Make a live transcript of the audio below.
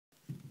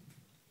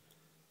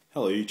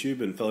Hello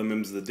YouTube and fellow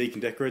members of the Deakin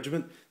deck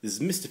regiment. This is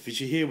Mr.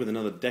 Fishy here with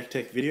another deck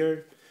tech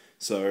video.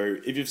 So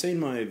if you've seen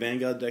my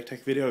Vanguard deck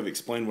tech video, I've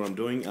explained what I'm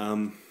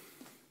doing.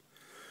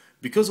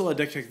 Because all our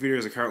deck tech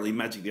videos are currently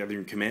Magic the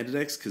Gathering Commander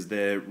decks, because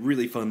they're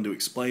really fun to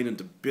explain and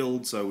to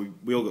build, so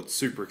we all got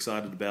super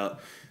excited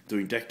about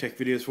doing deck tech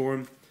videos for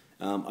them.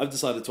 I've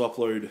decided to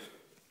upload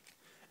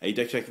a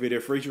deck tech video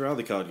for each of our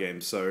other card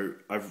games. So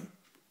I've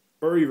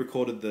already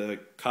recorded the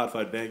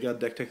Cardfight Vanguard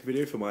deck tech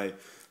video for my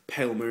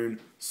Pale Moon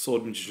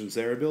Sword Magician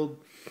Zera build.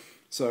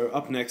 So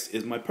up next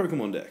is my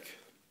Pokemon deck,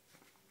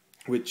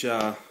 which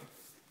the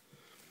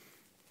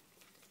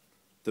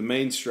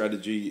main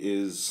strategy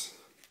is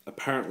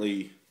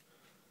apparently,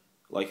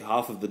 like,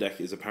 half of the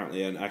deck is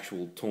apparently an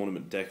actual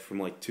tournament deck from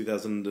like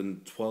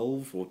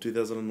 2012 or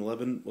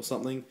 2011 or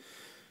something.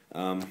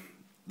 The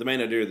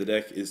main idea of the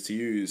deck is to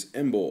use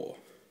Emboar.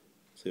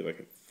 See if I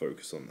can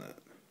focus on that.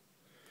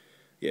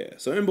 Yeah,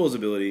 so Emboar's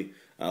ability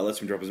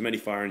lets me drop as many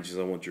fire energies as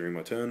I want during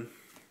my turn.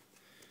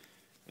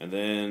 And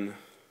then,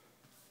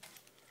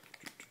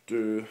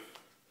 big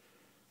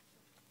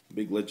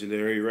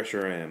legendary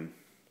Reshiram,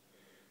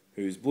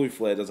 whose blue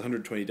flare does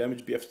 120 damage,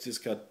 but you have to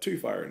discard 2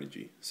 fire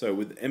energy. So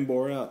with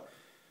Emboar out,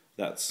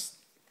 that's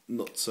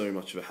not so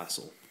much of a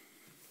hassle.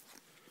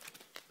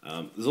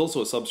 There's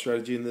also a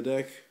sub-strategy in the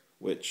deck,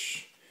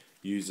 which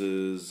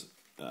uses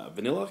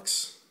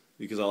Vanilluexe,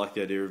 because I like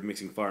the idea of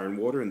mixing fire and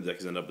water, and the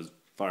deck ends up as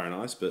fire and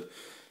ice. But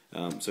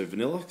so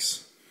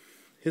Vanilluexe,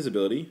 his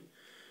ability,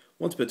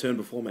 once per turn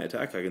before my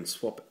attack, I can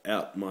swap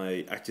out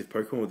my active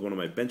Pokemon with one of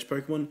my bench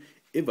Pokemon.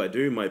 If I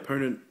do, my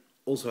opponent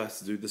also has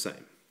to do the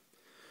same.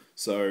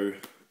 So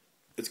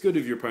it's good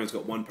if your opponent's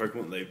got one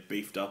Pokemon they've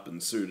beefed up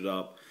and suited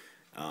up,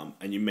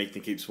 and you make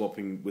them keep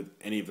swapping with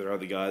any of their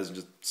other guys and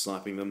just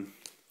sniping them.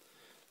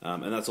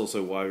 And that's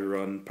also why we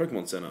run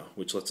Pokemon Center,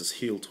 which lets us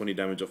heal 20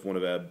 damage off one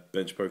of our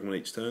bench Pokemon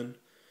each turn.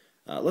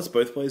 Lets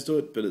both players do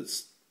it, but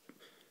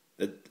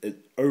it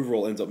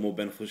overall ends up more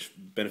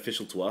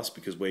beneficial to us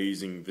because we're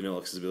using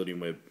Vanilluexe's ability and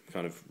we're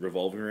kind of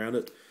revolving around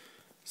it.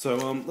 So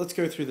let's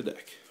go through the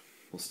deck.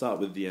 We'll start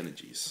with the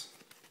energies.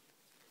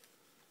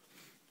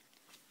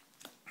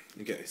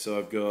 Okay, so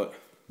I've got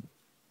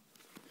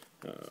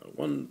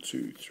 1,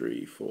 2,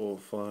 3, 4,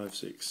 5,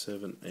 6,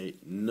 7,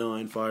 8,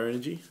 9 fire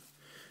energy,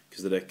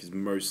 because the deck is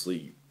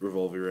mostly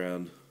revolving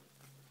around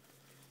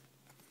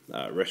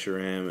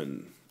Reshiram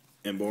and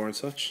Emboar and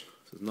such.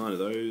 So there's 9 of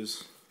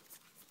those.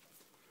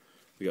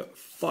 We got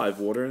 5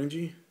 water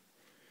energy,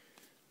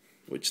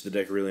 which the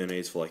deck really only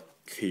needs for like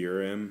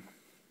Kyurem.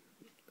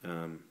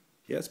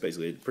 Yeah, it's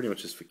basically pretty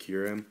much just for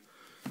Kyurem.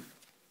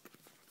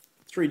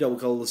 3 double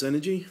colorless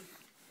energy.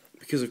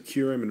 Because of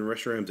Kyurem and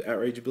Reshiram's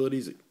outrage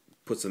abilities, it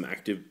puts them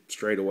active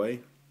straight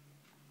away.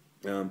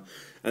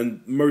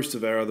 And most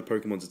of our other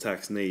Pokemon's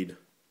attacks need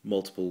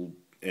multiple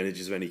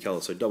energies of any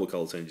color, so double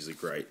colorless energies are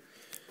great.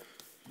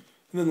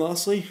 And then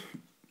lastly,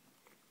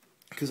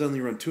 because I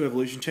only run 2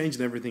 evolution chains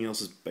and everything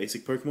else is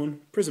basic Pokemon,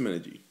 Prism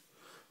Energy.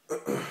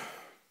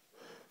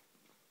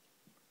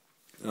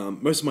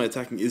 Most of my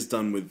attacking is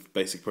done with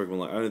basic Pokemon.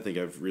 Like, I don't think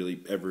I've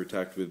really ever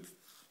attacked with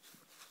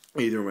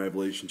either of my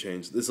evolution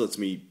chains. This lets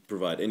me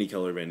provide any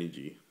color of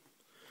energy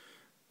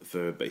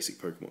for basic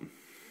Pokemon.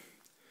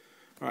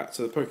 Alright,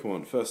 so the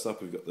Pokemon. First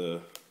up, we've got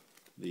the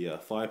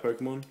fire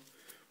Pokemon.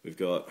 We've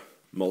got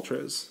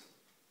Moltres.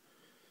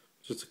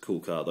 Just a cool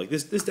card. Like,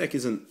 this deck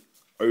isn't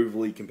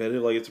overly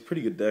competitive. Like, it's a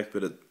pretty good deck,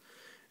 but it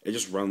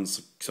just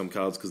runs some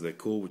cards because they're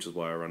cool, which is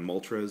why I run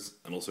Moltres,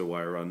 and also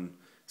why I run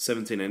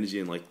 17 energy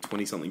and like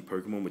 20 something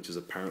Pokemon, which is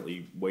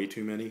apparently way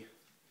too many.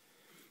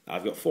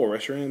 I've got 4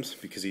 Reshirams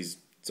because he's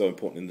so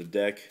important in the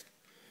deck.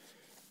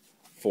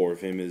 4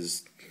 of him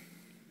is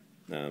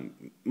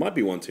might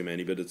be one too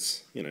many, but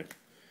it's, you know,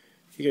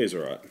 he goes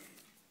alright.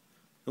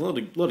 A lot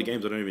of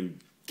games I don't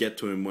even get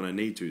to him when I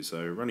need to,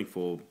 so running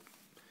 4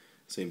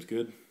 seems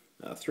good.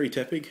 3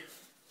 Tepig,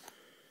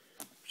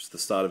 which is the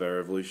start of our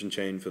evolution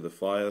chain for the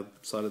fire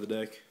side of the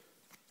deck.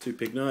 2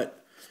 Pignite,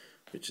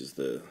 which is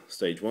the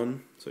stage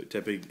 1. So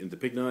Tepig into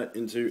Pignite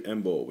into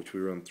Emboar, which we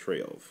run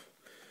 3 of.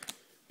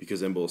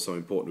 Because Emboar is so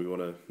important, we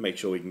want to make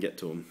sure we can get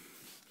to him,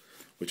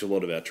 which a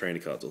lot of our trainer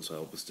cards also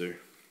help us do.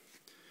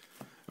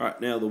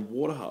 Alright, now the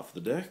water half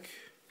of the deck.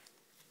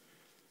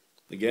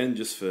 Again,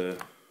 just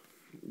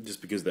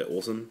because they're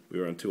awesome, we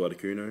run 2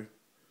 Articuno,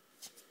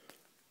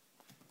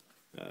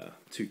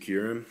 2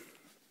 Kyurem,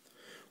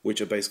 which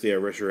are basically our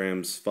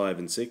Reshiram's 5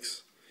 and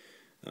 6.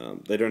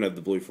 They don't have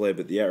the blue flare,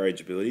 but the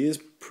outrage ability is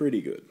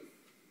pretty good.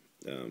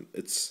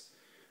 It's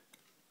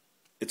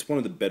one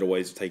of the better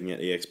ways of taking out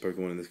EX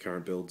Pokemon in this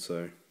current build,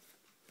 so,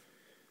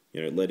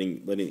 you know,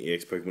 letting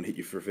EX Pokemon hit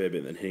you for a fair bit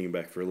and then hitting them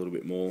back for a little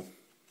bit more.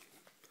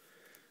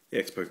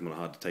 EX Pokemon are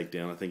hard to take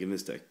down, I think, and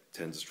this deck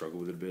tends to struggle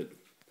with it a bit.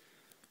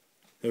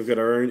 Then we've got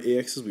our own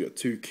EXs. We've got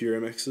 2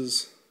 Kyurem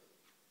X's,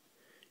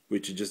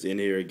 which are just in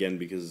here again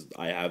because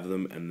I have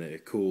them and they're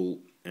cool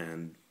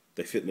and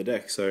they fit in the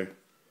deck, so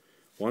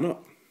why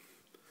not?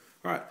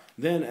 Alright,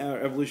 then our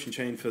evolution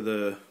chain for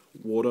the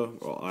water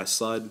or ice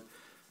side.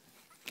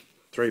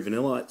 3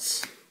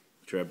 Vanilluexe,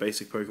 which are our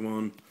basic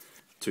Pokemon.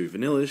 2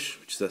 Vanilluexe,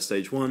 which is at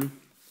stage 1,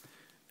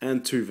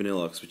 and 2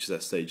 Vanilluexe, which is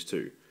at stage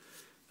 2.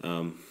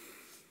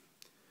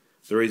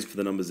 The reason for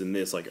the numbers in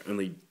this, like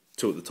only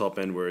 2 at the top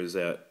end, whereas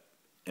at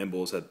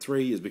Emboar's had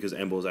 3, is because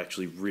Emboar's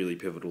actually really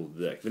pivotal to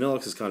the deck.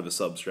 Vanilluexe is kind of a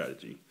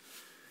sub-strategy.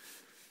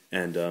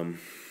 And in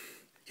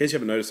case you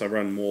haven't noticed, I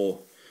run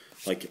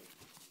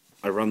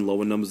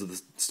lower numbers of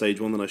the stage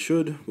 1 than I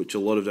should, which a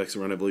lot of decks that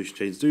run Evolution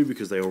Chains do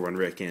because they all run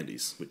rare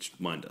candies, which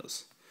mine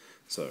does.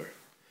 So,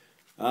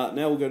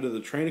 now we'll go to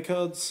the trainer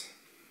cards.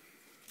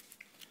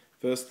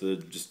 First, the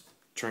just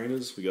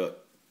trainers. We got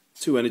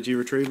 2 energy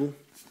retrieval.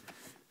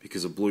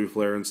 Because of blue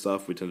flare and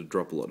stuff, we tend to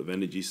drop a lot of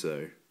energy,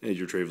 so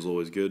energy retrieval is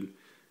always good. And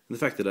the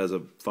fact that it has a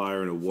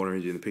fire and a water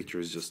energy in the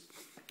picture is just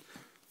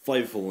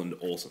flavorful and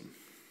awesome.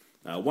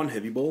 1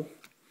 heavy ball.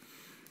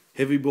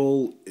 Heavy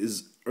ball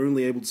is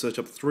only able to search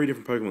up 3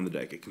 different Pokemon in the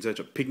deck. It can search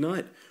up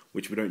Pignite,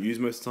 which we don't use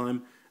most of the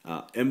time,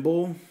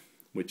 Emboar,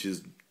 which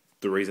is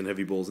the reason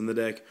heavy ball's in the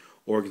deck,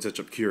 or it can search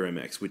up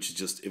QRMX, which is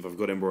just, if I've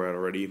got Emboar out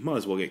already, might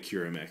as well get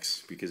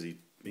QRMX, because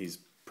he's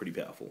pretty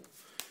powerful.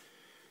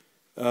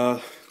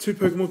 2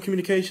 Pokemon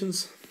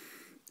communications.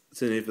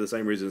 It's in here for the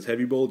same reason as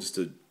Heavy Ball, just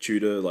to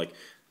tutor. Like,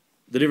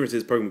 the difference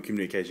is Pokemon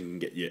communication can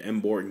get your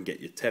Emboar, it can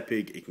get your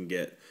Tepig, it can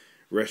get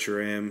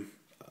Reshiram,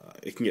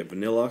 it can get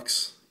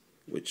Vanilluexe,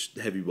 which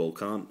Heavy Ball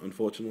can't,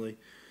 unfortunately.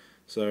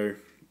 So,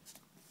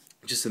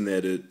 just in there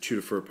to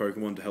tutor for a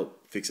Pokemon to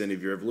help fix any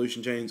of your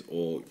evolution chains,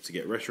 or to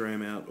get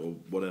Reshiram out, or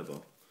whatever.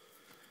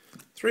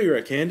 3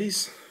 rare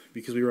candies,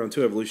 because we run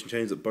 2 evolution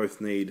chains that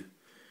both need.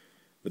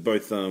 They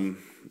both,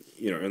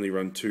 only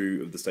run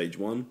 2 of the stage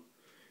 1.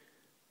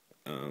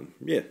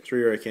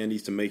 3 rare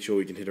candies to make sure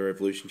we can hit our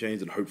evolution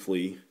chains and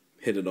hopefully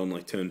hit it on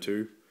like turn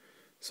 2,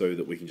 so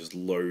that we can just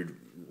load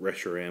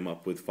Reshiram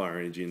up with fire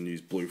energy and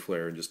use blue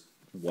flare and just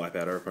wipe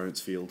out our opponent's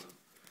field.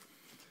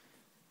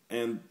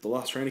 And the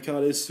last trainer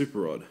card is Super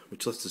Rod,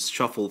 which lets us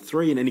shuffle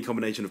 3 in any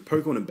combination of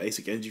Pokemon and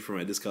basic energy from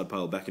our discard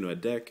pile back into our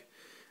deck.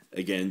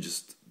 Again,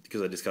 just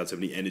because I discard so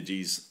many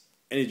energies,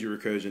 energy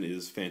recursion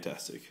is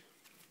fantastic.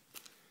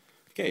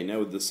 Okay, now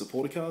with the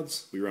supporter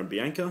cards, we run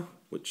Bianca,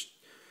 which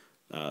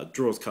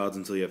draws cards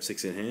until you have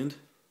 6 in hand.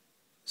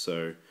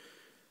 So,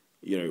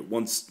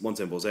 once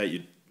Emboar's out,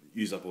 you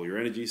use up all your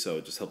energy, so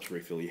it just helps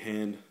refill your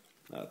hand.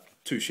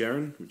 2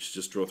 Sharon, which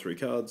just draw 3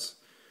 cards.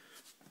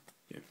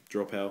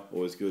 Draw power,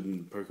 always good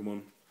in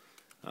Pokemon.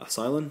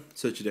 Silent,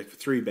 search your deck for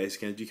 3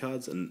 basic energy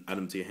cards and add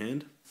them to your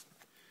hand.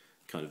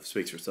 Kind of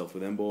speaks for itself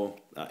with Emboar.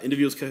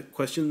 Interviews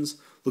questions,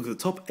 look at the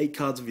top 8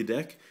 cards of your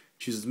deck,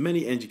 choose as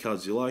many energy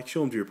cards as you like,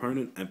 show them to your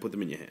opponent, and put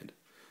them in your hand.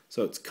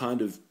 So it's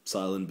kind of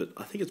silent, but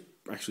I think it's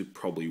actually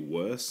probably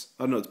worse.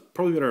 I don't know, it's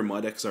probably better in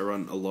my deck because I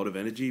run a lot of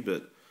energy,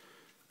 but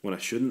when I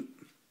shouldn't,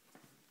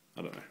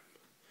 I don't know.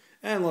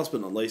 And last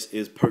but not least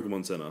is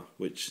Pokemon Center,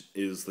 which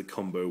is the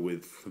combo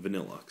with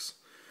Vanilluexe.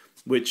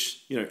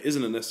 Which,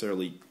 isn't a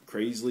necessarily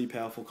crazily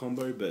powerful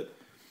combo, but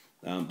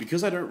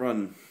because I don't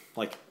run,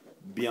 like,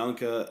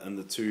 Bianca and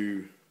the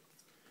two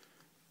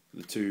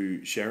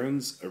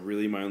Sharons are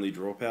really my only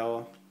draw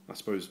power. I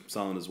suppose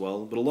Silent as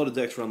well. But a lot of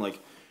decks run, like,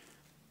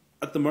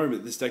 at the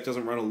moment, this deck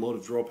doesn't run a lot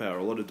of draw power.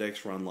 A lot of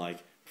decks run, like,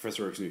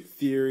 Professor Oak's New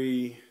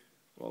Theory.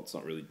 Well, it's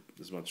not really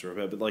as much draw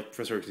power, but, like,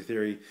 Professor Oak's New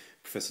Theory,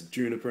 Professor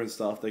Juniper and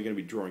stuff, they're going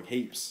to be drawing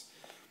heaps.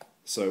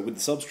 So with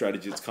the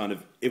sub-strategy, it's kind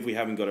of, if we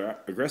haven't got our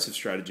aggressive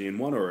strategy in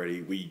one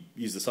already, we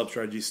use the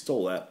sub-strategy,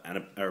 stall out,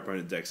 and our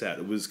opponent decks out.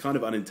 It was kind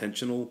of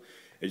unintentional.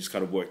 It just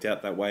kind of worked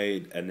out that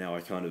way, and now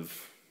I kind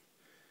of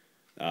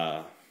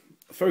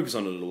focus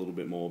on it a little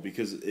bit more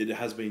because it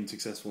has been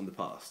successful in the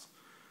past.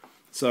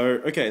 So,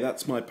 okay,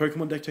 that's my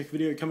Pokemon deck tech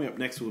video. Coming up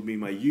next will be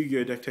my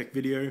Yu-Gi-Oh! Deck tech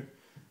video.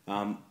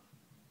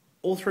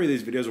 All 3 of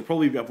these videos will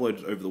probably be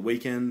uploaded over the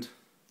weekend.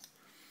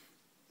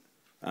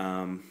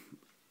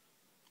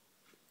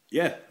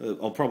 Yeah,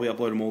 I'll probably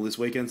upload them all this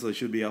weekend, so they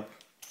should be up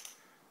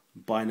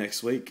by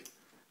next week.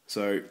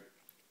 So,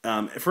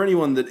 for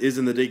anyone that is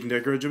in the Deakin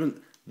deck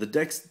regiment, the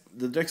decks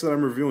that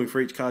I'm reviewing for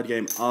each card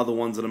game are the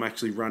ones that I'm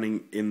actually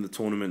running in the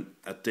tournament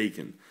at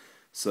Deakin.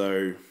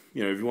 So,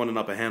 if you want an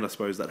upper hand, I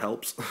suppose that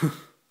helps.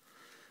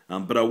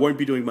 But I won't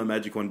be doing my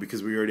Magic one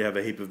because we already have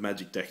a heap of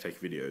Magic deck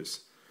tech videos.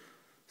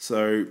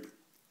 So,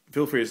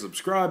 feel free to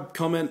subscribe,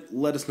 comment,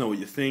 let us know what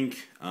you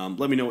think.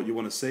 Let me know what you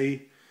want to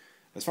see.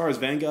 As far as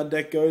Vanguard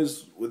deck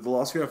goes, with the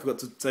last video, I forgot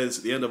to say this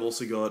at the end, I've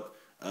also got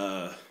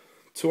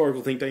 2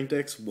 Oracle Think Tank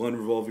decks, one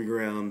revolving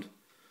around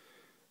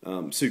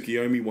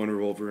Tsukiyomi, one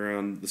revolving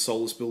around the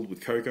Solus build with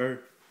Coco,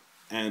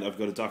 and I've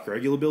got a Dark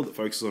Regular build that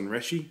focuses on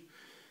Reshi.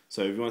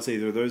 So if you want to see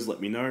either of those,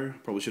 let me know.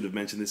 Probably should have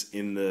mentioned this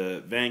in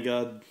the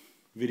Vanguard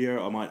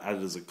video. I might add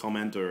it as a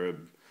comment or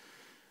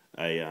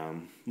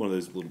one of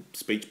those little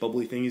speech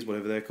bubbly thingies,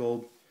 whatever they're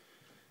called.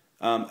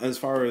 As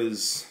far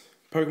as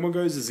Pokemon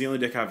goes, this is the only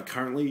deck I have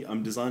currently.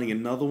 I'm designing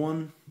another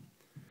one.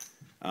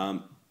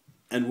 And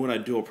when I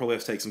do, I'll probably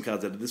have to take some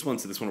cards out of this one,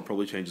 so this one will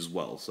probably change as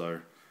well. So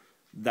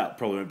that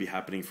probably won't be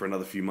happening for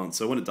another few months.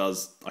 So when it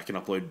does, I can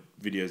upload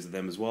videos of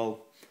them as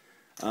well.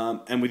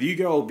 And with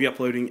Yu-Gi-Oh! I'll be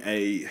uploading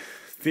a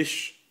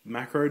fish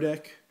macro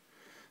deck.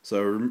 So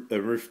a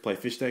remove play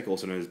fish deck,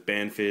 also known as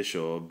ban fish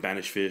or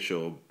banish fish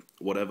or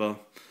whatever.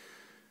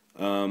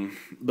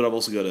 But I've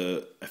also got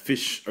a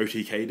fish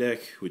OTK deck,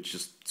 which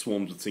just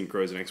swarms with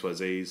synchros and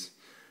XYZs.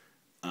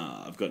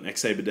 I've got an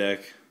X-Saber deck.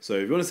 So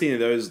if you want to see any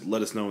of those,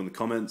 let us know in the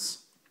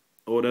comments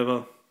or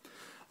whatever.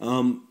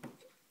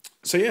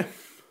 So yeah.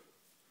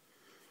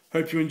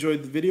 Hope you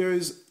enjoyed the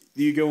videos.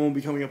 The Yugo one will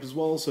be coming up as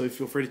well, so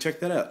feel free to check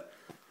that out.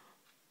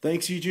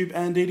 Thanks YouTube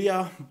and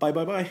DDR. Bye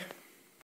bye bye.